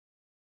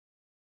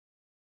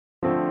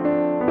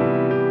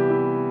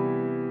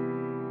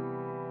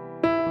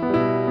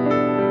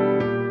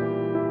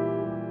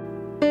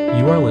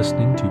You are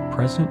listening to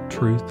Present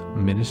Truth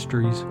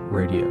Ministries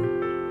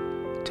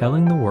Radio,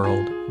 telling the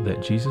world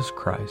that Jesus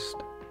Christ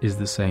is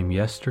the same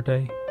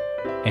yesterday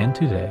and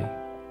today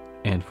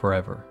and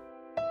forever.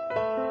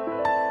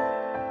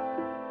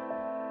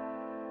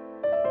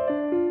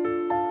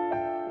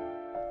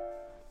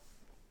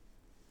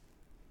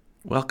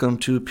 Welcome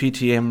to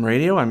PTM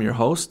Radio. I'm your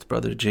host,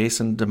 Brother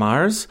Jason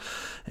DeMars.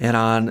 And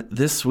on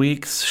this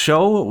week's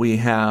show, we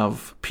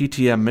have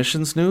PTM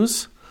Missions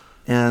News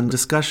and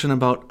discussion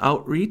about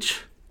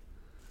outreach.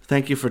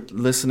 Thank you for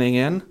listening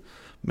in.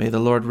 May the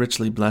Lord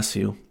richly bless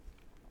you.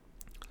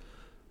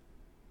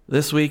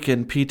 This week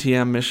in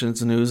PTM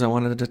Missions News, I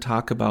wanted to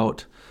talk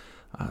about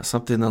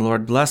something the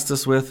Lord blessed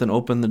us with and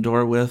opened the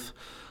door with.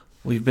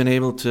 We've been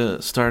able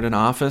to start an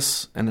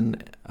office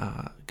and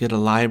get a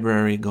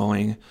library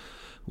going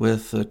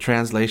with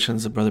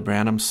translations of Brother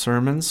Branham's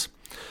sermons.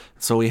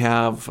 So we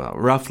have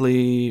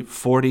roughly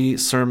 40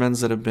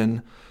 sermons that have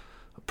been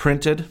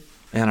printed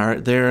and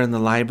are there in the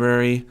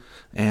library,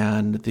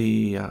 and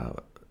the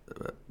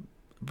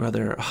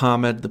Brother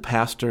Hamid, the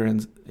pastor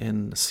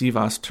in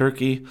Sivas,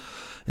 Turkey,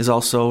 is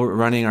also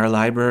running our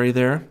library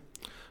there.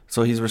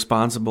 So he's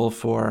responsible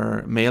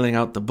for mailing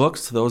out the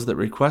books to those that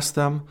request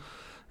them,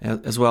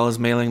 as well as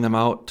mailing them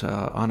out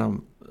on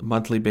a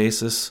monthly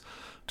basis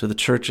to the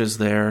churches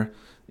there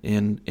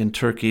in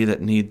Turkey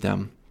that need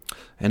them.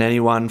 And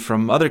anyone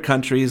from other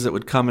countries that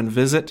would come and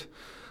visit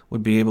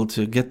would be able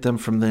to get them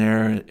from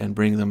there and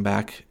bring them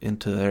back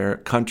into their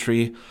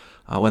country,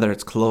 whether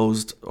it's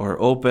closed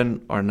or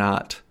open or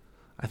not.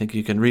 I think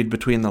you can read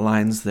between the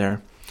lines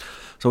there.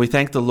 So we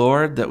thank the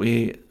Lord that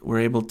we were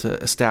able to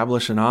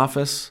establish an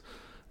office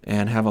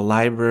and have a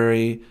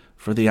library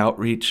for the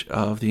outreach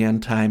of the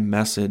end-time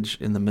message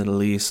in the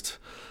Middle East.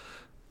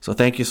 So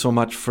thank you so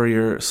much for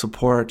your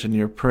support and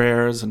your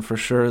prayers, and for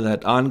sure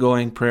that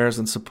ongoing prayers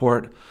and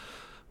support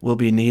will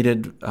be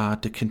needed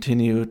to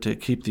continue to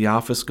keep the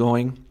office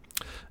going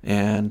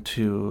and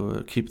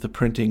to keep the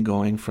printing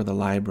going for the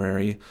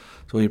library.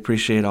 So we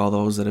appreciate all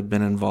those that have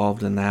been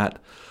involved in that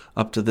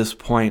up to this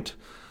point.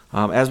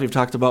 As we've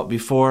talked about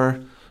before,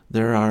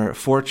 there are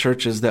 4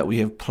 churches that we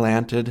have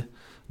planted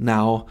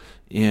now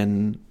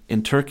in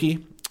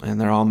Turkey, and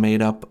they're all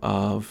made up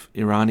of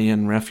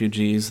Iranian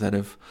refugees that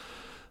have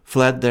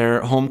fled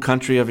their home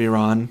country of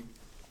Iran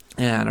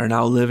and are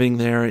now living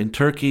there in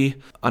Turkey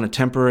on a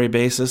temporary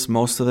basis,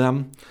 most of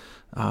them.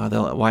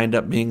 They'll wind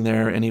up being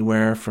there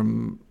anywhere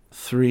from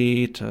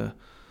 3 to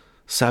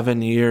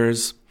 7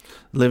 years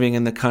living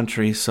in the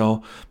country.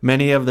 So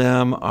many of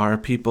them are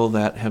people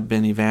that have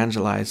been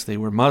evangelized. They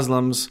were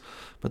Muslims,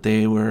 but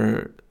they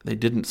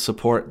didn't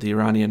support the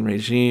Iranian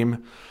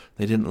regime.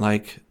 They didn't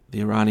like the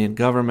Iranian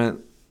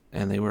government,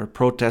 and they were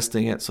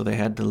protesting it, so they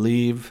had to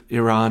leave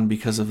Iran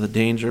because of the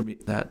danger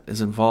that is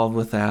involved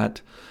with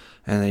that,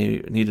 and they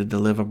needed to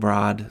live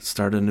abroad,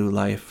 start a new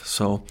life.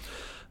 So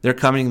they're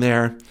coming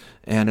there,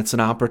 and it's an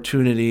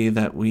opportunity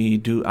that we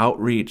do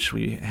outreach.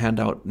 We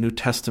hand out New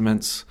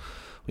Testaments.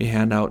 We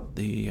hand out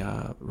the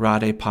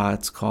Radepah,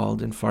 it's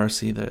called in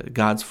Farsi, the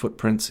God's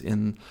Footprints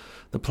in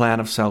the Plan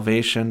of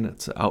Salvation.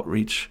 It's an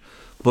outreach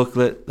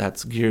booklet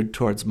that's geared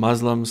towards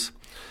Muslims.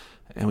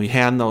 And we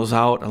hand those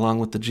out along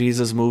with the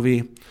Jesus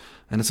movie.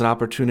 And it's an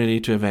opportunity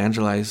to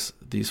evangelize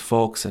these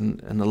folks.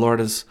 And the Lord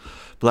has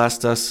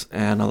blessed us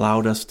and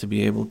allowed us to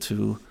be able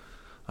to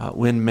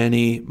win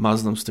many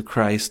Muslims to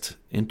Christ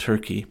in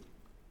Turkey.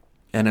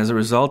 And as a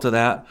result of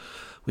that,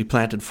 we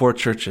planted 4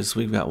 churches.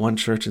 We've got 1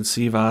 church in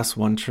Sivas,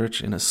 1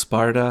 church in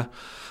Isparta,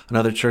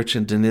 another church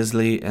in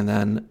Denizli, and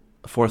then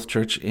a 4th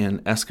church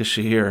in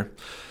Eskişehir.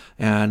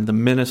 And the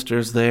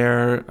ministers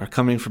there are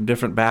coming from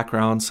different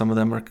backgrounds. Some of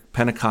them are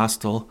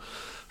Pentecostal.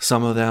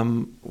 Some of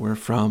them were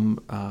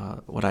from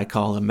what I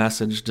call a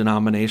message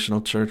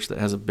denominational church that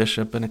has a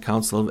bishop and a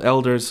council of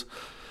elders.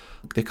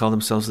 They call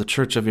themselves the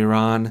Church of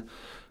Iran,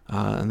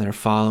 and they're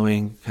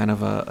following kind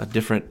of a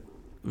different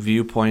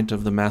viewpoint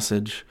of the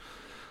message.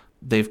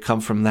 They've come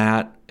from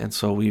that, and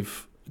so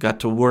we've got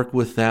to work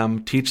with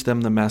them, teach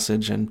them the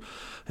message, and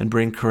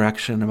bring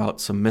correction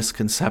about some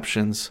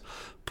misconceptions,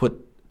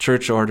 put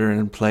church order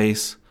in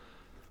place,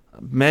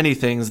 many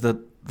things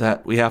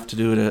that we have to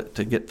do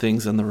to get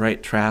things on the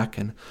right track.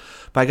 And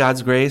by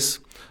God's grace,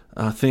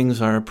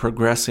 things are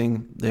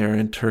progressing there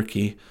in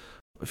Turkey.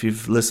 If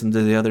you've listened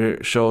to the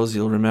other shows,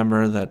 you'll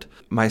remember that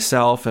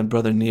myself and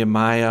Brother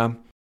Nehemiah,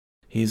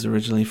 he's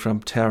originally from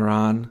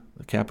Tehran,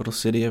 the capital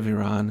city of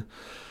Iran.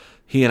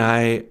 He and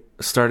I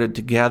started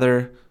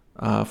together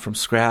from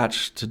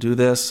scratch to do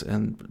this,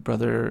 and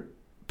Brother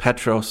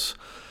Petros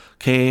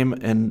came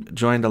and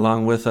joined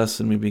along with us,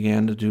 and we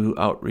began to do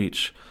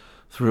outreach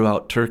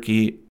throughout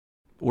Turkey,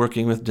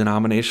 working with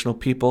denominational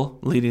people,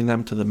 leading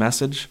them to the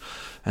message,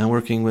 and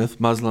working with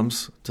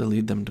Muslims to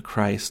lead them to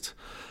Christ.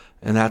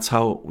 And that's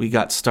how we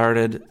got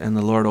started, and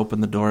the Lord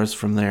opened the doors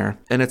from there.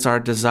 And it's our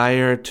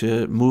desire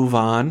to move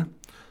on.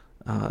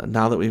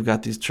 Now that we've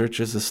got these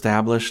churches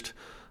established,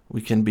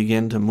 we can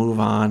begin to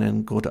move on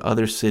and go to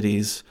other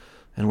cities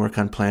and work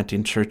on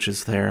planting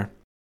churches there.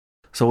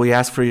 So we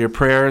ask for your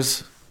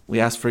prayers. We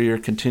ask for your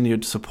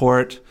continued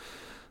support.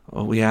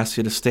 we ask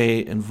you to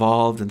stay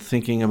involved in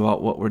thinking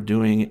about what we're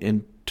doing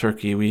in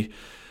Turkey.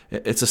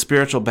 It's a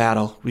spiritual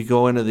battle. We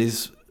go into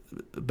these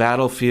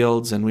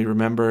battlefields, and we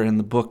remember in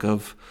the book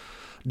of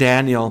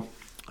Daniel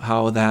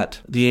how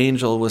that the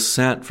angel was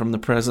sent from the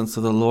presence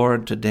of the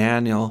Lord to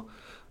Daniel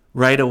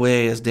right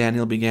away as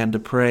Daniel began to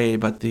pray,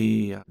 but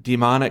the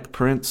demonic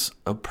prince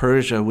of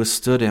Persia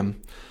withstood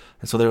him.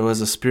 And so there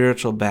was a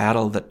spiritual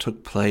battle that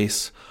took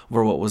place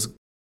over what was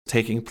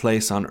taking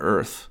place on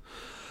earth.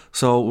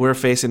 So we're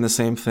facing the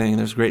same thing.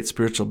 There's great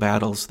spiritual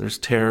battles. There's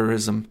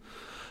terrorism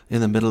in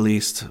the Middle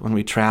East when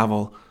we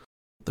travel.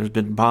 There's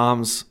been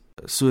bombs,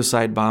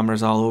 suicide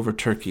bombers all over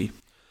Turkey.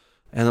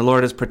 And the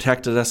Lord has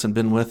protected us and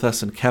been with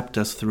us and kept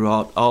us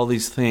throughout all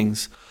these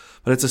things.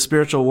 But it's a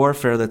spiritual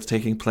warfare that's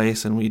taking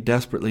place, and we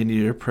desperately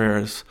need your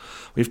prayers.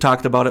 We've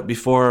talked about it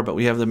before, but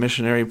we have the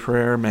missionary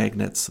prayer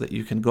magnets that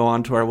you can go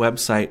onto our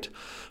website,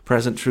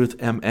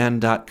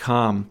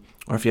 presenttruthmn.com.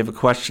 Or if you have a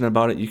question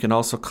about it, you can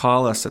also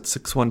call us at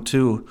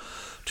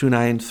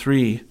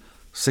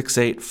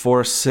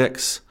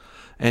 612-293-6846.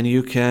 And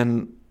you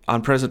can,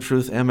 on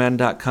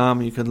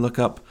presenttruthmn.com, you can look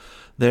up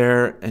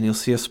there and you'll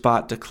see a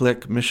spot to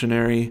click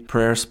missionary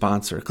prayer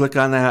sponsor. Click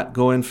on that,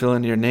 go in, fill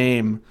in your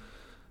name,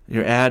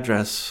 your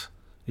address,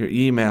 your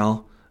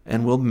email,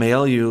 and we'll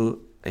mail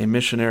you a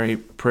missionary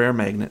prayer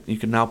magnet. You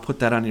can now put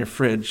that on your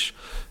fridge,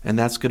 and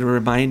that's going to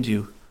remind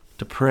you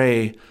to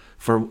pray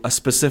for a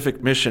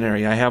specific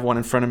missionary. I have one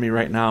in front of me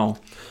right now.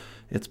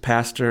 It's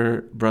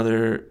Pastor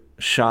Brother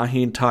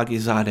Shaheen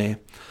Taghizadeh.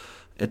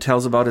 It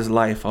tells about his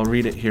life. I'll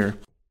read it here.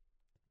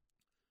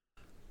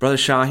 Brother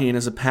Shaheen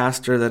is a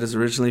pastor that is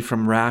originally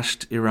from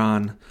Rasht,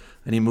 Iran,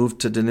 and he moved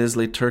to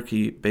Denizli,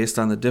 Turkey, based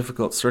on the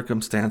difficult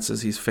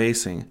circumstances he's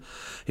facing.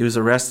 He was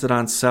arrested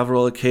on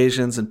several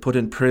occasions and put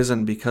in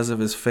prison because of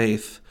his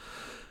faith.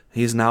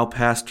 He's now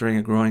pastoring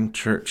a growing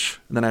church.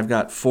 And then I've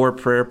got 4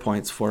 prayer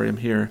points for him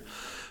here.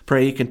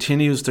 Pray he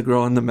continues to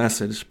grow in the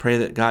message. Pray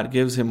that God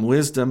gives him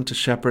wisdom to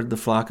shepherd the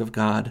flock of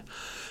God.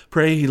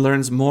 Pray he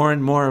learns more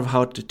and more of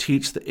how to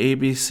teach the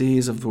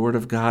ABCs of the Word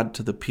of God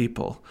to the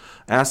people.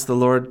 Ask the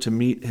Lord to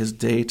meet his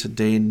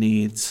day-to-day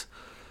needs.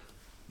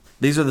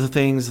 These are the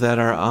things that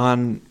are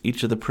on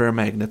each of the prayer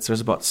magnets. There's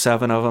about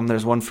 7 of them.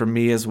 There's one for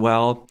me as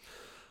well.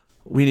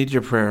 We need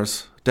your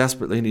prayers.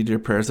 Desperately need your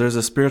prayers. There's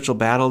a spiritual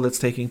battle that's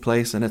taking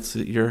place, and it's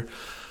your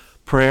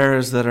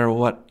prayers that are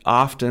what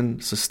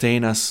often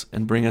sustain us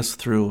and bring us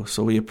through.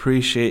 So we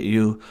appreciate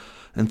you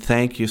and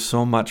thank you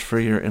so much for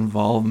your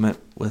involvement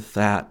with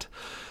that.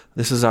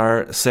 This is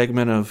our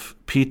segment of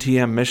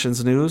PTM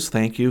Missions News.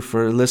 Thank you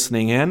for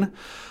listening in,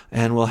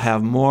 and we'll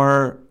have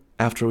more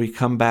after we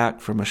come back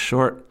from a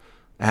short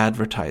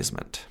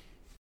advertisement.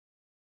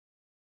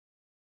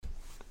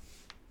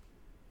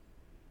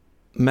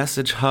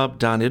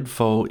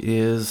 MessageHub.info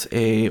is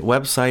a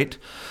website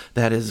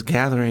that is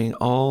gathering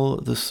all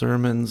the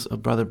sermons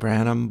of Brother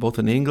Branham, both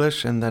in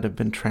English and that have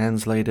been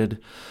translated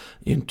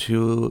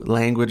into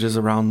languages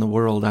around the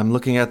world. I'm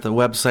looking at the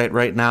website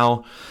right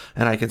now,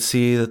 and I can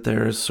see that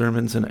there's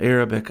sermons in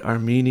Arabic,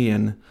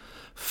 Armenian,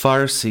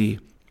 Farsi,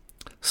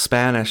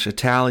 Spanish,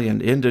 Italian,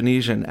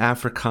 Indonesian,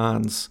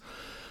 Afrikaans,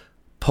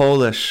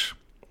 Polish,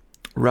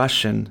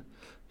 Russian,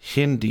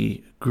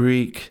 Hindi,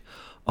 Greek,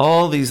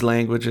 all these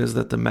languages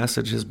that the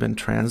message has been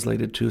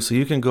translated to. So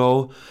you can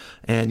go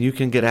and you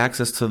can get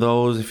access to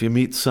those. If you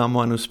meet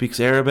someone who speaks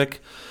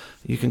Arabic,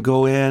 you can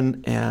go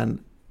in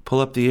and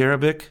pull up the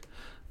Arabic,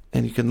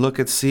 and you can look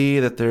and see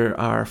that there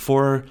are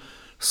 4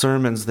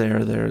 sermons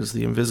there. There's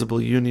the invisible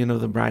union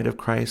of the bride of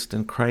Christ,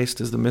 and Christ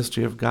is the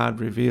mystery of God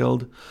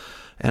revealed,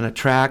 and a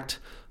tract,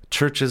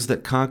 Churches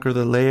That Conquer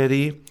the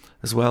Laity,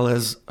 as well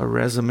as a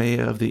resume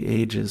of the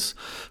ages.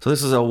 So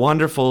this is a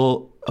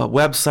wonderful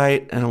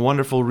website and a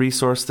wonderful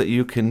resource that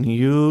you can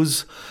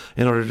use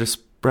in order to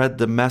spread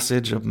the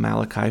message of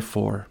Malachi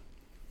 4.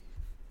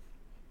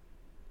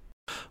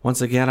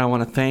 Once again, I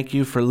want to thank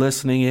you for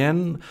listening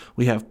in.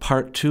 We have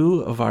part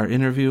 2 of our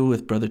interview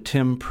with Brother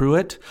Tim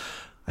Pruitt.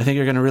 I think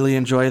you're going to really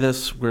enjoy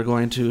this. We're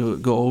going to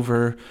go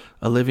over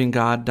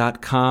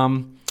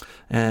alivinggod.com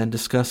and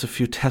discuss a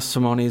few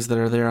testimonies that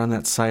are there on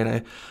that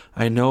site.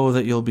 I know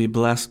that you'll be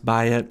blessed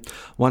by it.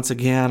 Once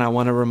again, I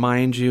want to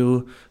remind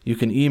you, you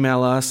can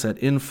email us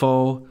at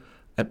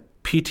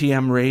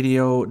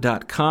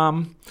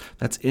info@ptmradio.com.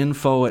 That's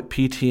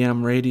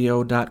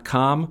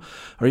info@ptmradio.com.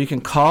 Or you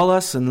can call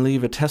us and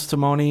leave a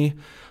testimony,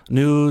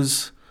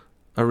 news,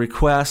 a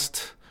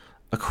request,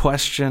 a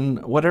question,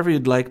 whatever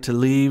you'd like to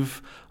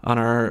leave on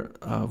our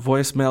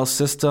voicemail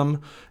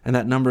system. And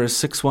that number is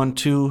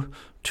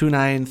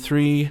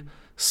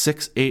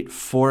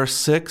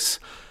 612-293-6846.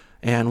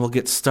 And we'll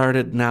get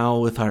started now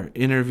with our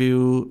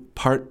interview,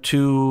 part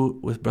 2,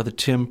 with Brother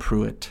Tim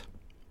Pruitt.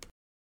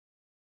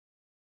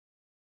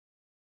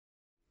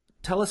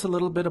 Tell us a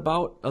little bit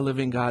about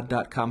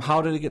alivinggod.com.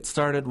 How did it get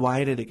started?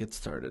 Why did it get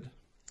started?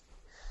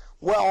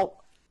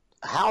 Well,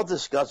 how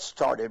this got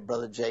started,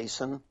 Brother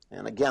Jason,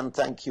 and again,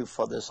 thank you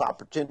for this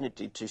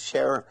opportunity to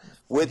share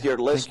with your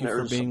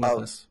listeners. Thank you for being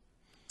with us.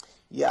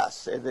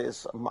 Yes, it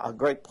is a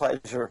great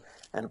pleasure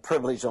and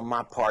privilege on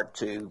my part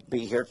to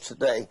be here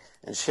today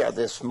and share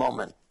this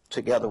moment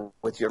together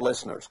with your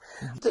listeners.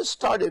 This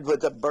started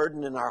with a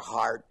burden in our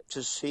heart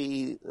to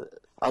see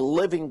a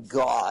living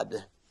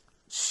God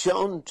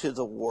shown to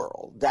the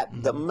world, that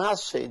the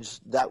message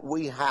that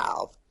we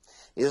have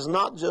is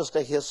not just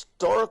a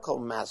historical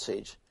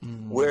message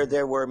where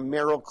there were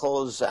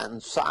miracles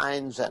and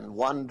signs and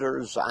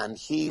wonders and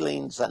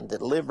healings and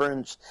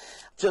deliverance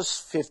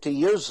just 50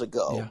 years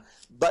ago,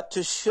 but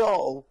to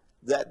show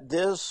that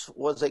this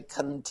was a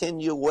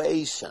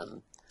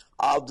continuation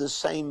of the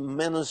same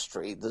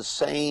ministry, the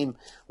same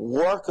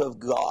work of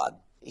God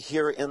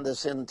here in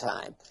this end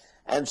time.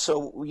 And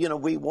so,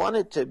 we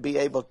wanted to be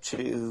able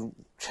to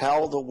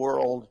tell the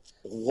world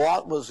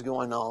what was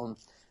going on,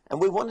 and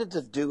we wanted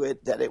to do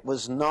it that it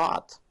was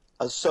not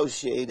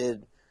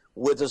associated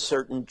with a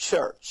certain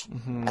church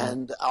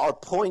and or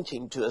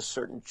pointing to a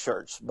certain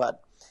church,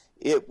 but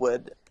it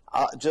would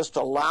just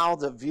allow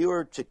the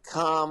viewer to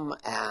come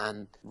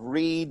and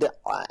read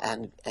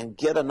and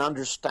get an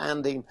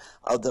understanding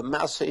of the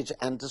message,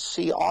 and to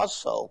see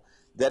also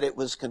that it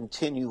was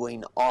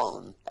continuing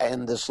on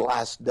in this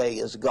last day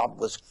as God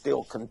was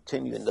still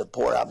continuing to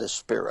pour out His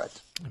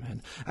Spirit.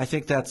 Amen. I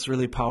think that's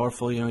really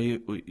powerful.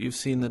 You've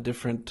seen the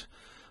different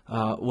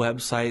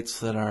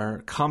websites that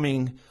are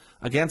coming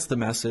against the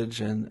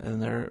message,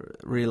 and they're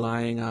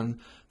relying on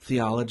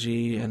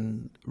theology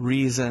and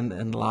reason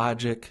and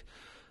logic.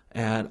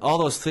 And all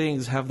those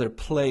things have their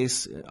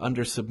place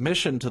under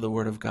submission to the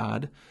Word of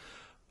God.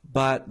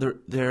 But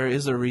there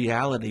is a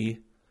reality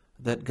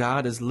that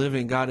God is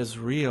living, God is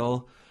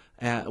real,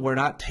 and we're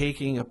not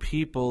taking a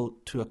people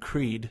to a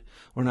creed.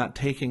 We're not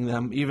taking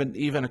them,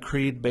 even a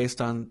creed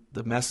based on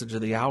the message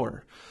of the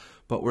hour,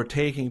 but we're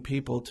taking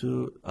people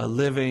to a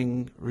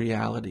living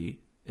reality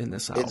in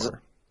this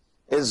hour.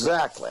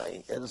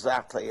 Exactly.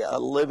 A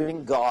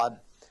living God,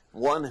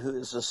 one who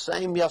is the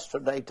same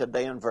yesterday,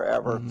 today, and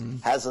forever,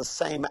 has the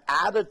same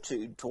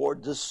attitude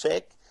toward the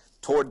sick,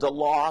 toward the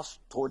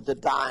lost, toward the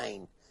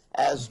dying,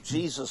 as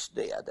Jesus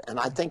did. And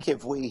I think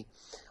if we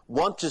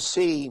want to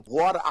see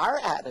what our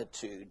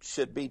attitude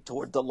should be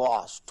toward the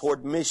lost,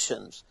 toward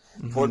missions,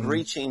 toward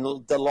reaching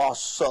the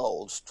lost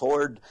souls,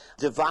 toward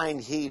divine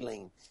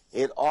healing,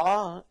 it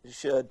all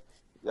should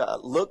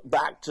look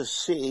back to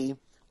see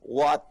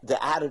what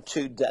the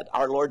attitude that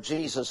our Lord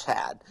Jesus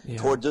had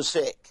toward the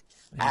sick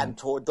and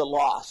toward the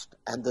lost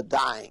and the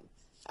dying.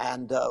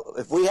 And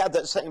if we have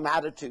that same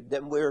attitude,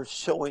 then we're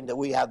showing that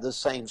we have the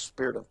same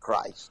Spirit of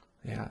Christ.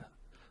 Yeah.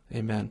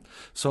 Amen.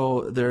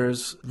 So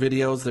there's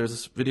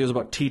videos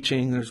about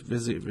teaching, there's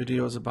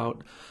videos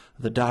about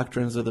the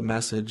doctrines of the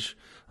message,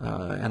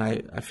 and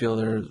I feel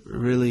there's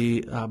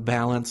really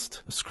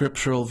balanced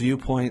scriptural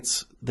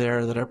viewpoints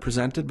there that are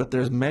presented, but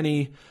there's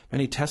many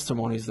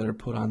testimonies that are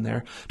put on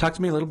there. Talk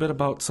to me a little bit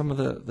about some of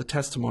the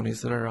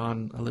testimonies that are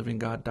on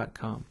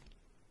alivinggod.com.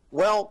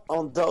 Well,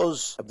 on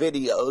those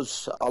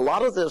videos, a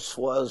lot of this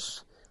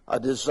was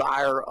a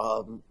desire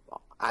of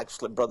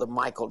actually Brother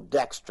Michael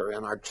Dexter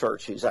in our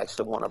church. He's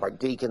actually one of our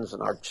deacons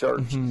in our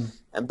church.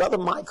 And Brother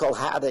Michael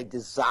had a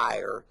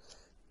desire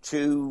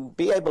to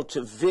be able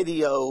to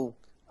video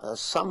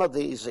some of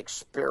these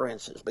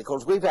experiences,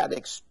 because we've had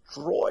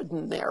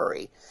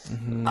extraordinary,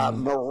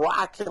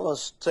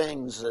 miraculous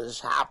things that has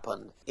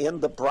happened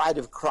in the Bride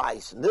of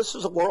Christ. And this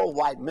is a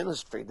worldwide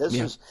ministry.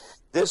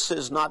 This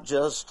is not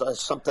just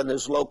something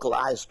that's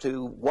localized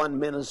to one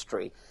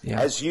ministry.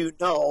 As you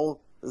know,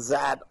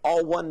 that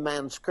all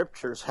one-man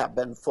scriptures have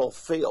been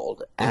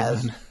fulfilled,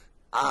 and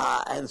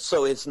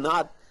so it's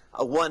not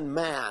a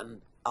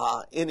one-man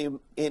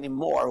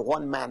anymore,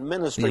 one-man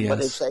ministry, but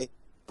it's a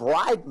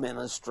bride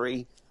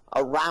ministry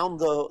around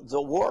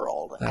the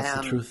world.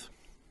 That's the truth.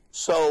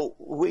 So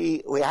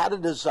we had a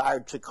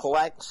desire to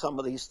collect some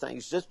of these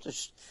things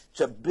just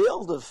to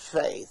build the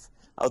faith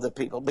of the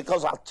people,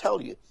 because I'll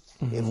tell you,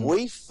 if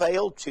we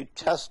fail to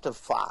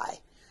testify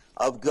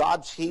of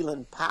God's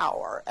healing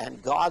power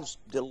and God's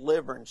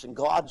deliverance and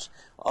God's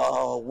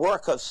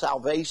work of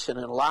salvation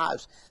in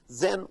lives,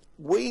 then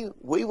we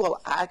will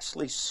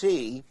actually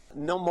see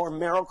no more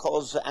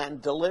miracles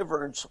and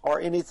deliverance or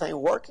anything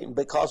working,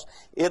 because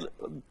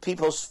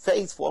people's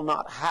faith will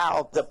not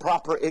have the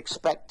proper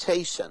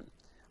expectation.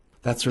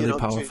 That's really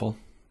powerful.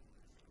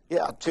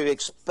 To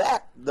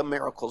expect the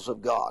miracles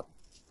of God.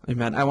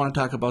 Amen. I want to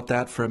talk about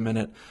that for a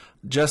minute.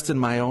 Just in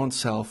my own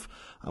self,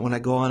 when I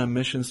go on a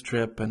missions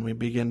trip and we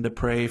begin to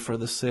pray for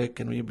the sick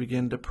and we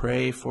begin to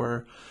pray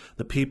for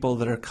the people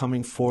that are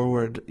coming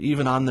forward,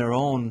 even on their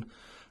own,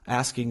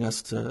 asking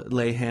us to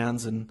lay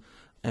hands and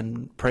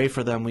pray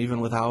for them, even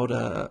without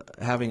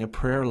having a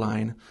prayer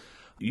line,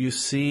 you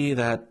see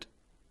that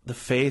the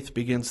faith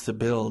begins to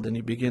build, and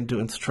you begin to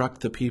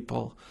instruct the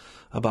people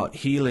about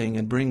healing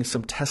and bring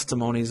some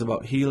testimonies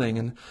about healing.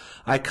 And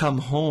I come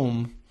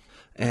home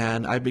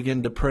and I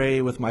begin to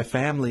pray with my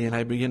family, and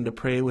I begin to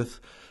pray with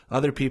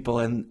other people,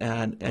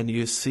 and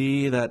you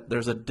see that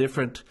there's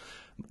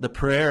the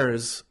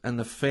prayers and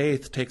the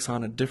faith takes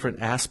on a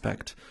different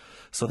aspect.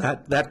 So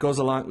that goes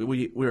along.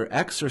 We're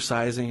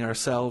exercising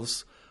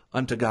ourselves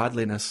unto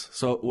godliness.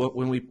 So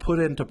when we put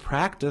into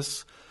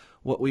practice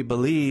what we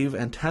believe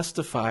and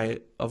testify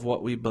of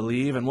what we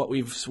believe and what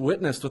we've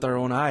witnessed with our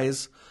own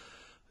eyes,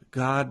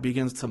 God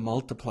begins to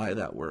multiply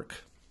that work.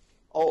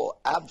 Oh,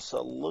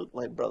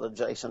 absolutely, Brother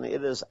Jason.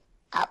 It is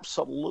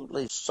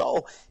absolutely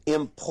so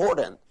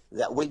important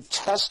that we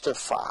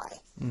testify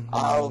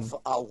of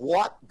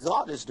what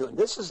God is doing.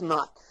 This is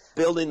not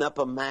building up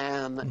a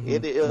man.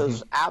 It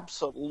is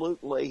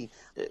absolutely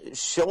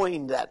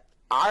showing that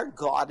our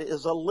God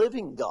is a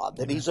living God,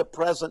 that He's a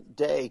present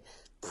day,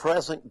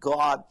 present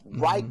God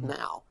right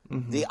now,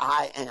 the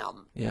I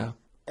am. Yeah.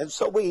 And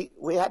so we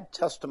had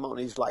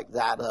testimonies like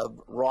that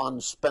of Ron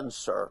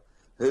Spencer,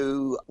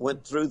 who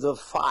went through the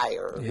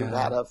fire, who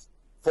had a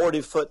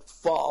 40-foot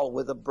fall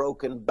with a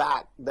broken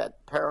back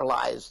that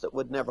paralyzed, that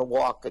would never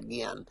walk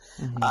again.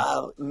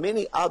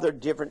 Many other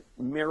different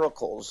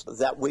miracles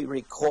that we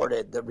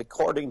recorded. The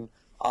recording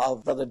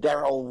of Brother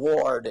Darrell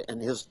Ward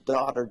and his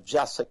daughter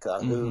Jessica,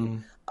 who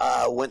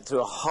went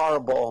through a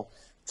horrible,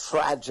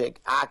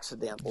 tragic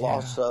accident,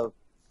 loss of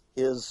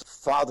his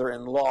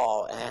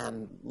father-in-law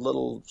and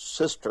little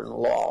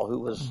sister-in-law, who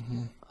was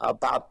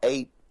about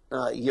 8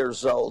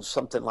 years old,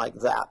 something like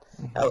that,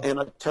 in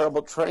a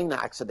terrible train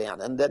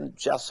accident. And then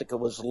Jessica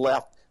was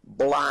left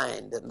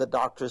blind, and the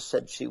doctor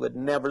said she would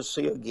never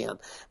see again.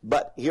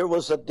 But here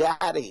was a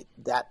daddy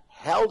that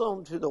held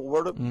on to the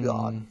Word of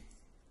God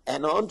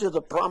and on to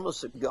the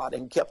promise of God,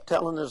 and kept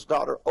telling his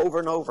daughter over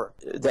and over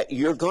that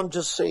you're going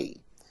to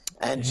see.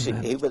 And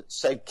he would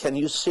say, "Can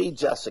you see,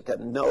 Jessica?"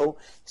 No.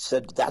 He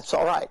said, "That's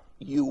all right.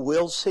 You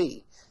will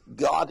see.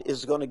 God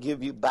is going to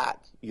give you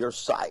back your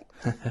sight."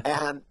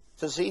 And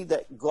to see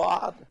that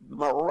God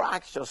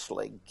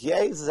miraculously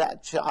gave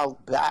that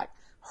child back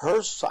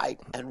her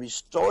sight and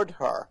restored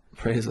her.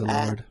 Praise the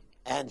Lord.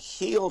 And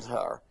healed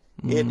her.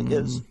 It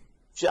is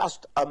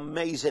just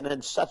amazing,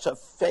 and such a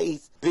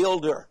faith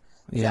builder.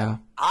 Yeah.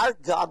 Our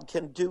God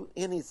can do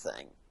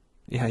anything.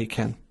 Yeah, He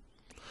can.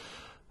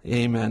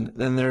 Amen.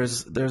 Then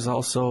there's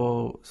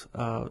also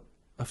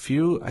a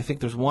few, I think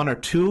there's 1 or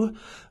 2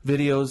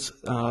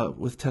 videos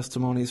with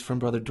testimonies from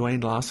Brother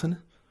Dwayne Lawson.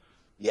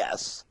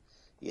 Yes,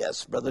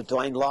 Brother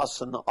Dwayne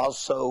Lawson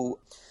also,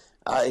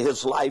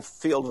 his life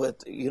filled with,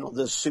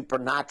 the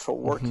supernatural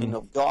working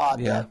of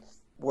God,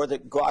 where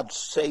that God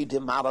saved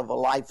him out of a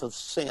life of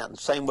sin.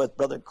 Same with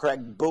Brother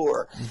Craig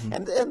Boer.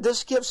 And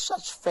this gives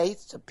such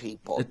faith to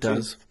people. It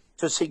does.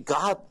 To see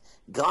God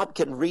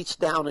can reach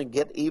down and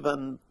get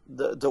even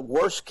the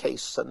worst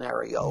case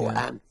scenario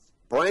and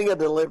bring a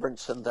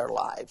deliverance in their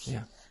lives.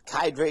 Yeah.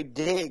 Kydre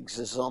Diggs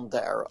is on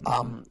there.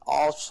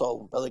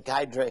 Also, Brother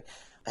Kydre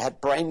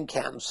had brain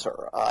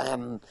cancer,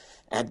 and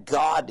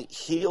God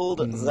healed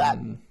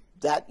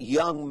that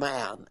young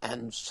man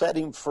and set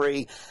him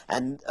free,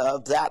 and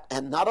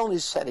not only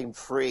set him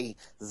free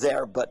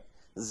there, but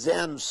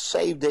then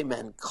saved him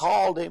and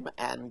called him,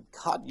 and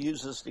God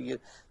uses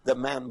the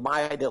man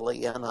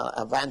mightily in an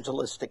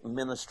evangelistic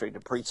ministry to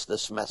preach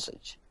this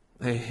message.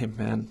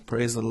 Amen.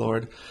 Praise the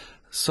Lord.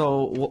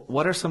 So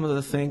what are some of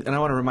the things, and I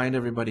want to remind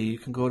everybody, you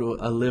can go to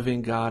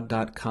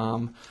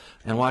alivinggod.com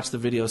and watch the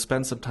video,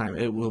 spend some time.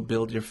 It will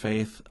build your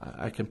faith.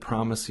 I can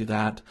promise you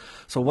that.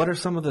 So what are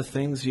some of the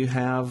things you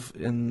have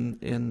in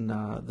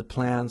the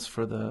plans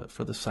for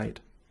the site?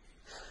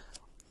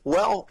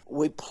 Well,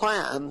 we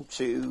plan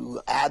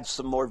to add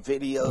some more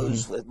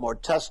videos with more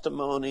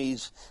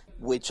testimonies,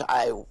 which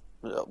I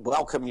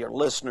welcome your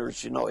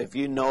listeners. If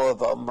you know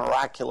of a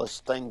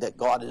miraculous thing that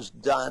God has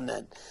done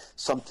and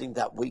something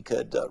that we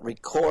could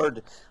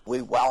record,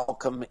 we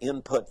welcome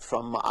input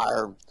from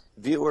our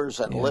viewers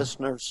and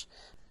listeners.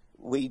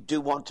 We do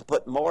want to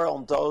put more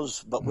on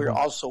those, but we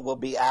also will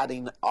be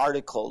adding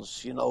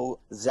articles,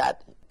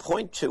 that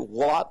point to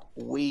what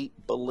we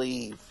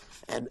believe,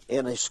 and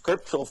in a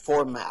scriptural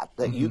format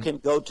that you can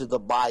go to the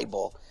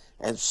Bible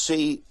and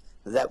see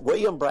that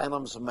William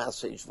Branham's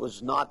message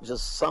was not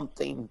just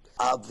something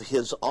of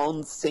his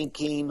own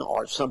thinking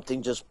or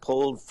something just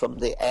pulled from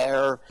the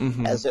air,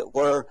 as it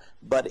were,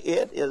 but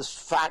it is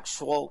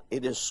factual,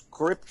 it is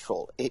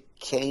scriptural. It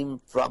came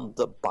from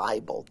the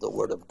Bible, the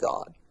Word of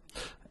God.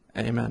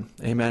 Amen.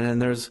 Amen.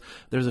 And there's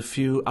a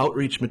few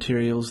outreach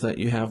materials that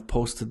you have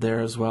posted there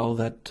as well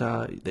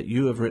that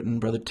you have written,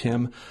 Brother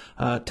Tim.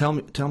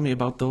 Tell me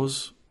about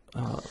those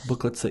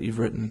booklets that you've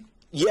written.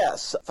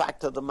 Yes.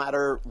 Fact of the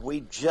matter,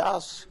 we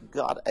just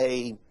got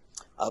a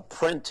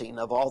printing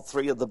of all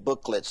 3 of the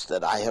booklets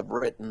that I have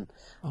written.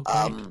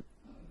 Okay.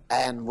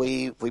 And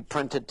we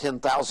printed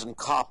 10,000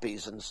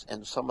 copies,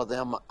 and some of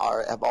them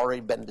have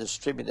already been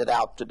distributed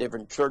out to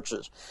different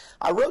churches.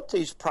 I wrote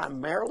these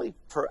primarily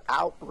for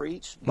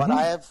outreach, but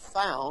I have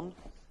found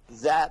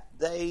that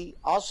they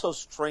also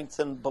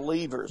strengthen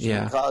believers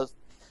because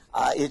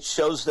it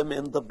shows them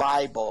in the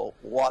Bible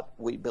what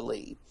we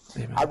believe.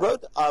 Amen. I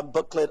wrote a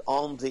booklet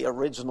on the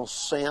original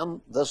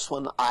sin. This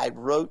one I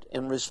wrote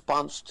in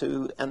response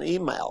to an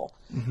email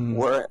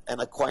where an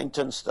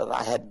acquaintance that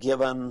I had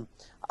given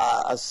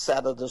a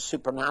set of the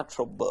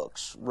supernatural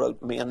books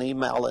wrote me an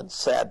email and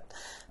said,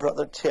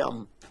 "Brother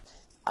Tim,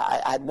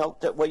 I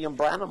note that William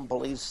Branham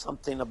believes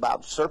something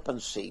about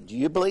serpent seed. Do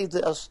you believe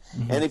this?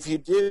 And if you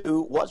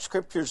do, what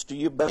scriptures do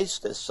you base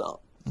this on?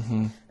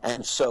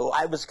 And so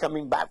I was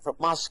coming back from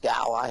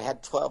Moscow. I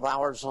had 12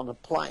 hours on a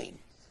plane.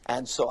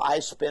 And so I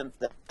spent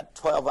the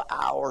 12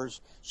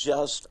 hours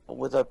just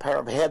with a pair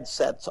of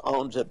headsets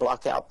on to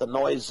block out the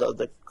noise of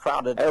the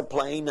crowded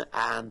airplane,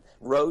 and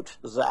wrote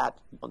that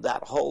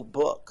whole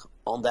book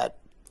on that.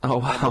 Oh,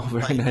 wow.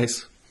 Very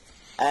nice.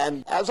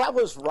 And as I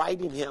was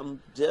writing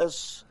him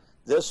this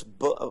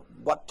book,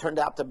 what turned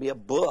out to be a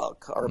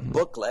book or a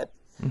booklet,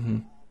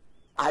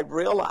 I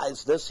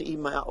realized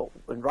in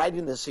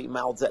writing this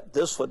email, that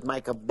this would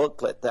make a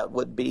booklet that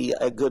would be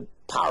a good,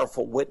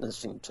 powerful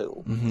witnessing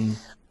tool.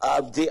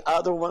 The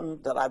other one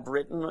that I've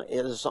written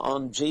is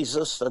on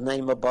Jesus, the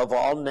name above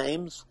all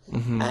names,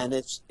 and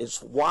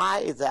it's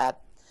why that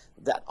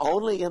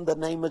only in the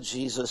name of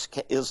Jesus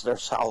is there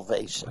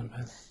salvation.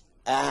 Amen.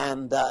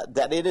 And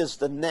that it is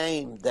the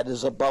name that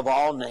is above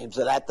all names,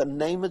 that at the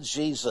name of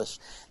Jesus,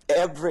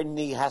 every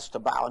knee has to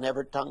bow and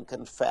every tongue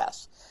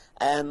confess.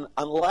 And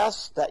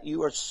unless that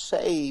you are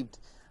saved,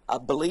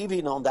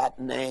 believing on that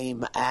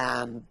name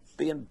and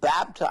being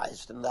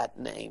baptized in that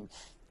name,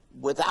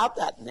 without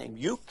that name,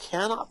 you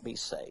cannot be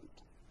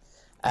saved.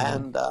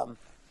 And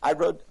I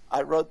wrote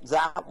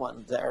that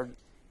one there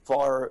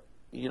for,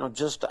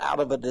 just out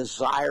of a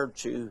desire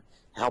to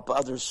help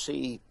others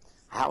see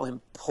how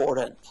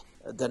important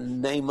the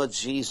name of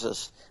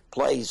Jesus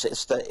plays.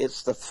 It's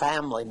the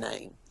family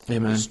name.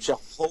 Amen. It's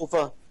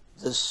Jehovah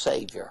the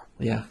Savior.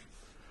 Yeah.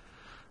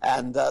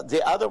 And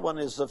the other one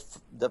is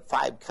the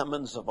five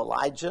comings of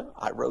Elijah.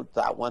 I wrote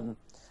that one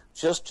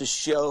just to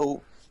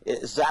show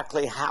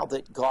exactly how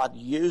that God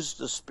used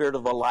the spirit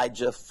of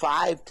Elijah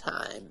 5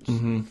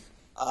 times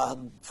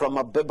from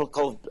a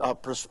biblical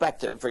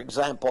perspective. For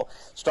example,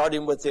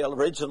 starting with the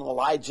original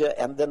Elijah,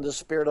 and then the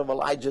spirit of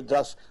Elijah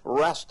does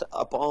rest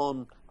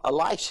upon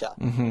Elisha.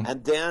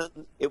 And then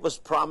it was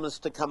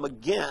promised to come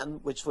again,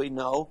 which we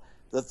know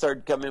the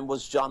third coming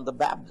was John the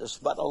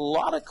Baptist. But a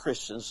lot of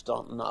Christians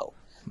don't know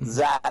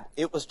that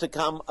it was to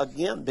come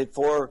again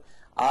before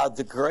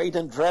the great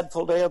and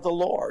dreadful day of the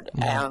Lord.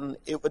 And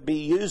it would be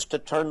used to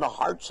turn the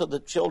hearts of the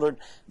children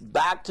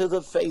back to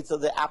the faith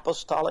of the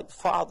apostolic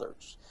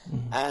fathers.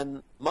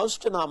 And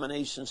most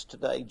denominations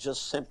today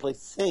just simply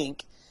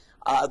think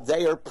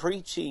they are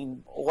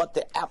preaching what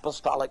the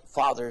apostolic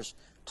fathers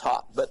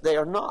taught, but they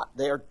are not.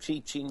 They are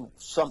teaching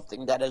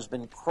something that has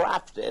been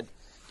crafted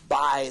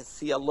by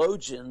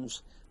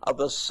theologians of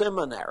a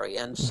seminary,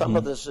 and some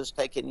of this has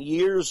taken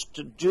years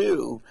to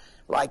do,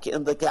 like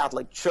in the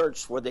Catholic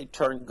Church, where they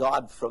turn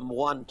God from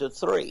 1 to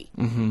 3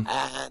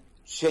 and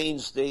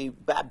change the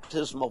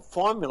baptismal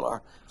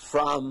formula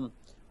from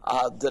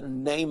the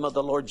name of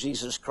the Lord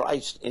Jesus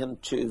Christ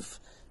into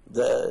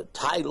the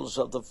titles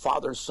of the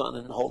Father, Son,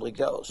 and Holy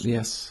Ghost.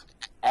 Yes.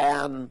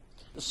 And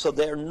so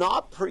they're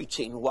not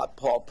preaching what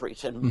Paul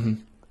preached.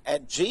 And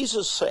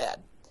Jesus said,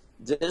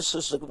 this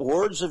is the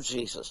words of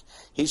Jesus.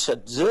 He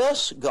said,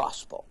 this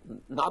gospel,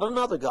 not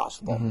another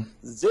gospel,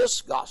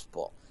 this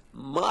gospel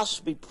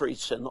must be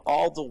preached in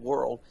all the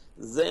world,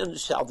 then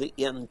shall the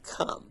end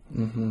come.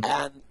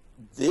 And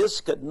this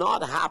could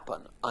not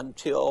happen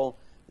until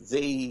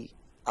the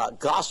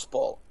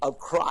gospel of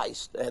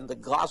Christ and the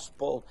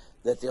gospel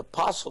that the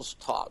apostles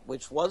taught,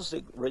 which was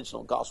the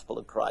original gospel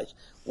of Christ,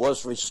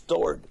 was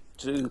restored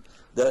to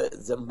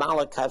the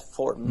Malachi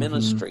 4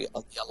 ministry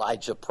of the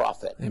Elijah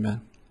prophet.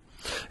 Amen.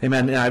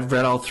 Amen. I've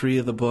read all 3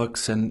 of the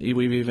books, and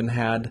we've even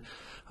had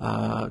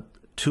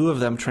 2 of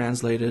them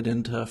translated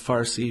into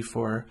Farsi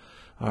for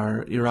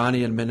our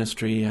Iranian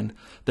ministry, and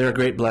they're a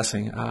great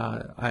blessing.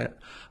 I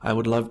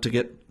would love to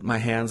get my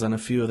hands on a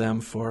few of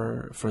them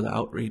for the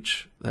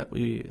outreach that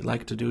we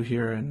like to do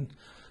here in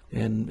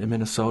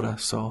Minnesota.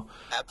 So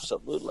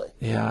absolutely,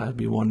 yeah, it'd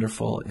be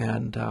wonderful.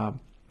 And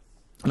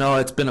no,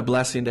 it's been a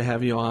blessing to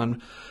have you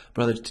on,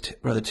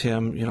 Brother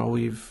Tim.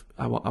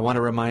 I want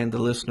to remind the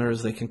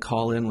listeners they can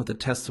call in with a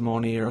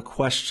testimony or a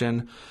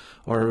question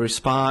or a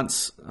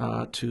response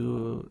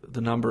to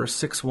the number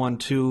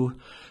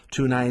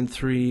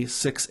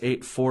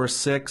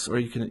 612-293-6846, or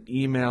you can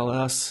email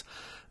us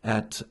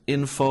at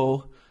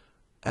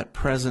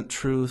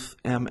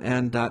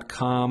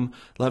info@presenttruthmn.com.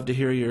 Love to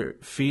hear your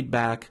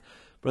feedback.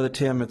 Brother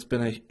Tim, it's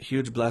been a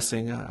huge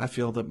blessing. I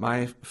feel that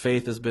my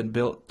faith has been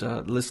built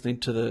listening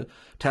to the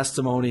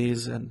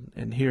testimonies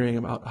and hearing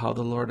about how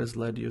the Lord has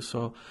led you.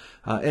 So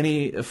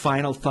any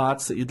final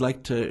thoughts that you'd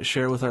like to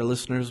share with our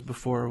listeners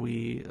before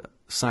we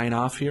sign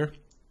off here?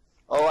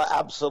 Oh,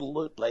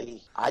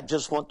 absolutely. I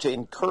just want to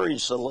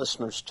encourage the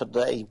listeners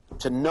today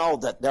to know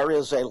that there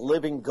is a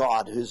living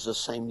God who's the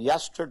same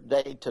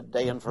yesterday,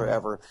 today, and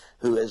forever,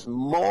 who is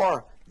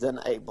more than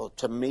able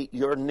to meet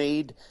your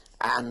need.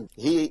 And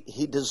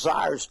he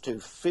desires to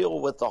fill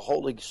with the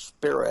Holy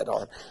Spirit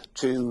or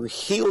to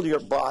heal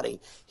your body.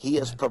 He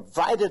has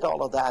provided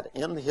all of that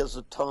in his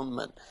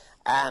atonement.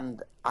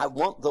 And I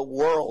want the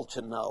world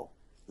to know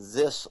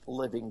this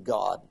living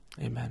God.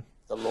 Amen.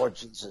 the Lord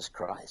Jesus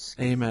Christ.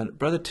 Amen.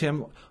 Brother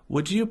Tim,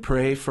 would you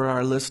pray for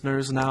our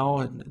listeners now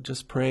and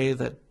just pray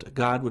that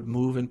God would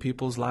move in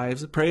people's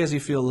lives? Pray as you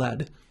feel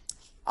led.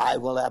 I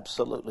will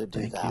absolutely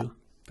do that. Thank you.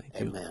 Thank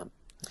you. Amen.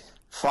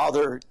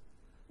 Father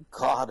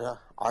God,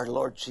 our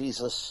Lord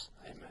Jesus,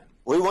 Amen.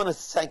 we want to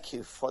thank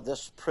you for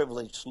this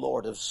privilege,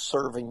 Lord, of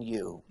serving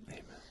you.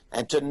 Amen.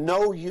 And to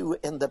know you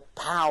in the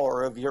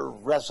power of your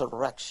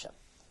resurrection.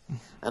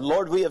 And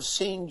Lord, we have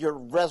seen your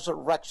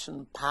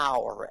resurrection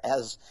power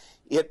as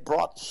it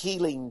brought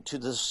healing to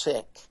the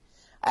sick,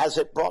 as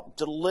it brought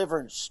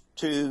deliverance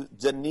to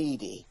the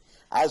needy,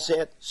 as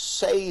it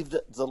saved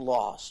the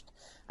lost.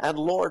 And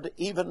Lord,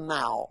 even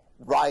now,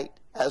 right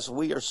as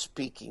we are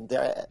speaking,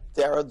 there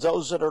are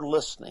those that are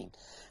listening,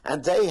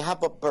 and they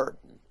have a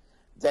burden.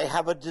 They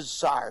have a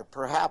desire.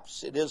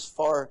 Perhaps it is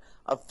for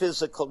a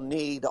physical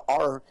need,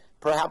 or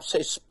perhaps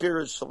a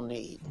spiritual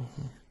need.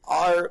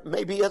 Or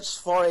maybe it's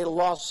for a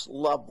lost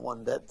loved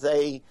one that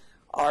they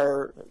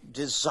are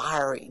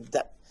desiring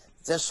that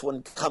this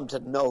one come to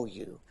know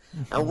you.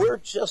 And we're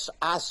just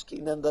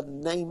asking in the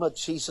name of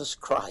Jesus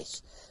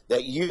Christ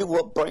that you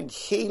will bring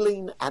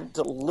healing and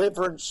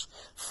deliverance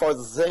for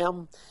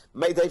them.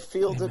 May they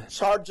feel the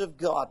charge of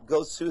God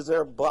go through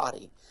their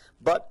body.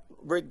 But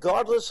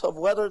regardless of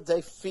whether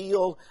they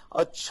feel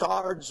a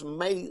charge,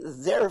 may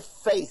their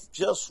faith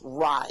just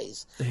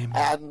rise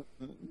and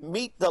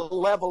meet the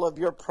level of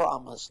your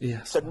promise.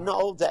 Yes, to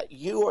know that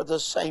you are the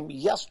same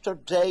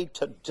yesterday,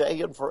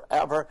 today, and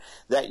forever,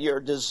 that your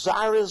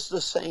desire is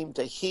the same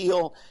to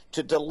heal,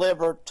 to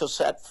deliver, to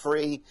set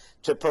free,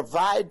 to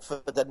provide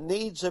for the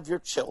needs of your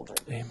children.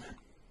 Amen.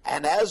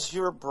 And as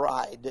your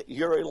bride,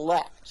 your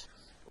elect,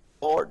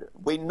 Lord,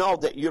 we know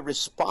that you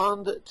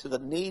respond to the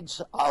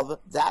needs of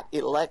that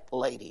elect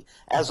lady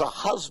as a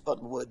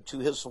husband would to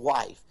his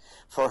wife,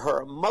 for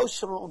her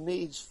emotional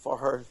needs, for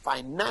her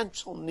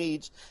financial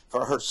needs,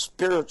 for her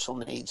spiritual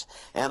needs.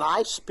 And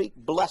I speak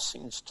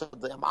blessings to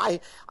them.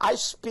 I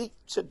speak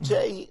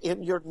today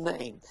in your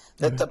name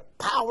that the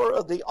power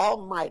of the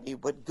Almighty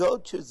would go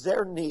to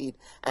their need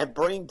and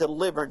bring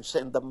deliverance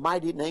in the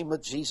mighty name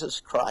of Jesus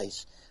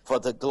Christ for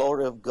the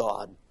glory of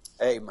God.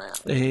 Amen.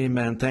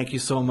 Amen. Thank you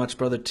so much,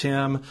 Brother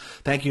Tim.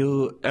 Thank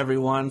you,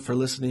 everyone, for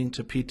listening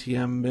to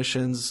PTM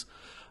Missions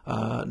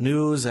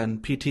News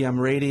and PTM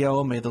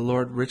Radio. May the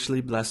Lord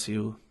richly bless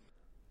you.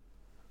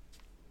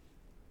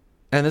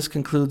 And this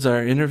concludes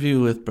our interview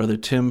with Brother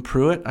Tim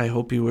Pruitt. I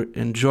hope you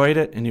enjoyed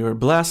it and you were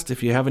blessed.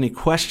 If you have any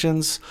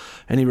questions,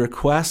 any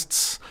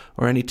requests,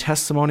 or any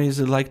testimonies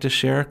you'd like to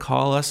share,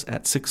 call us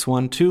at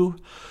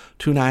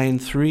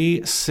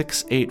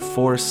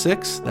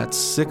 612-293-6846. That's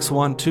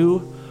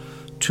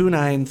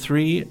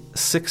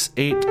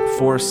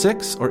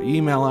 612-293-6846, or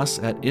email us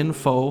at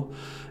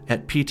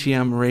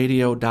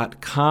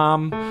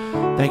info@ptmradio.com.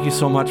 Thank you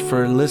so much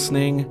for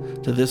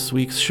listening to this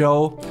week's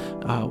show.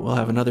 We'll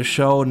have another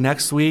show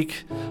next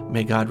week.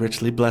 May God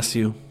richly bless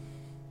you.